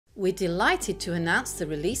We're delighted to announce the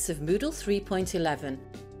release of Moodle 3.11.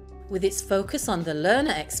 With its focus on the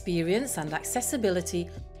learner experience and accessibility,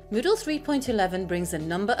 Moodle 3.11 brings a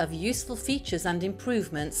number of useful features and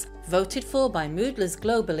improvements voted for by Moodlers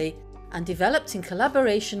globally and developed in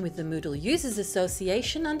collaboration with the Moodle Users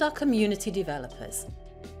Association and our community developers.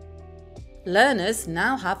 Learners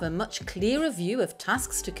now have a much clearer view of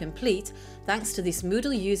tasks to complete thanks to this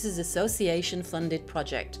Moodle Users Association funded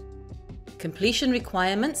project. Completion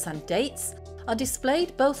requirements and dates are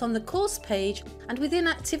displayed both on the course page and within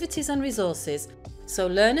activities and resources, so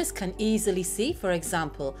learners can easily see, for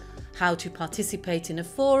example, how to participate in a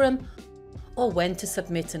forum or when to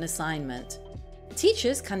submit an assignment.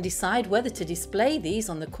 Teachers can decide whether to display these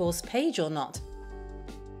on the course page or not.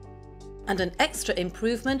 And an extra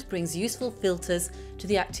improvement brings useful filters to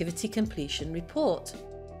the activity completion report.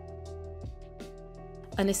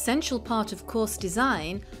 An essential part of course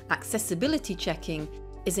design, accessibility checking,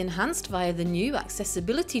 is enhanced via the new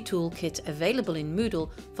Accessibility Toolkit available in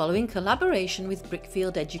Moodle following collaboration with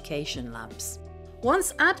Brickfield Education Labs.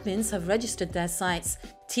 Once admins have registered their sites,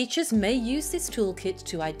 teachers may use this toolkit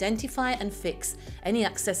to identify and fix any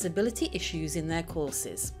accessibility issues in their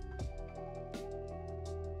courses.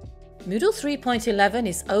 Moodle 3.11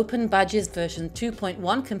 is Open Badges version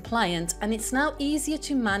 2.1 compliant, and it's now easier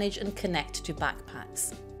to manage and connect to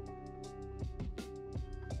backpacks.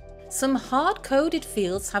 Some hard-coded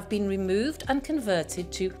fields have been removed and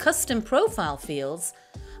converted to custom profile fields,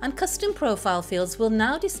 and custom profile fields will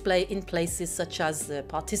now display in places such as the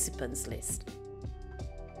participants list.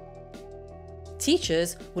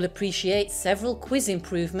 Teachers will appreciate several quiz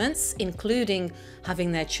improvements, including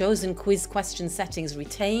having their chosen quiz question settings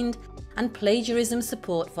retained and plagiarism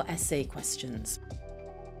support for essay questions.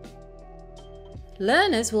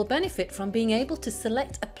 Learners will benefit from being able to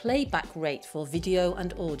select a playback rate for video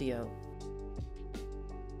and audio.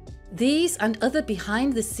 These and other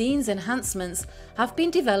behind-the-scenes enhancements have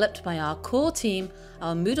been developed by our core team,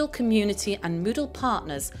 our Moodle community and Moodle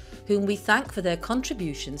partners, whom we thank for their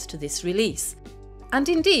contributions to this release. And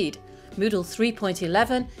indeed, Moodle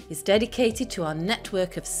 3.11 is dedicated to our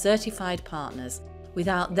network of certified partners.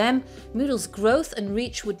 Without them, Moodle's growth and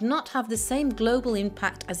reach would not have the same global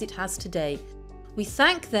impact as it has today. We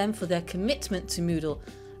thank them for their commitment to Moodle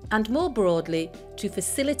and, more broadly, to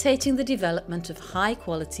facilitating the development of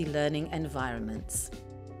high-quality learning environments.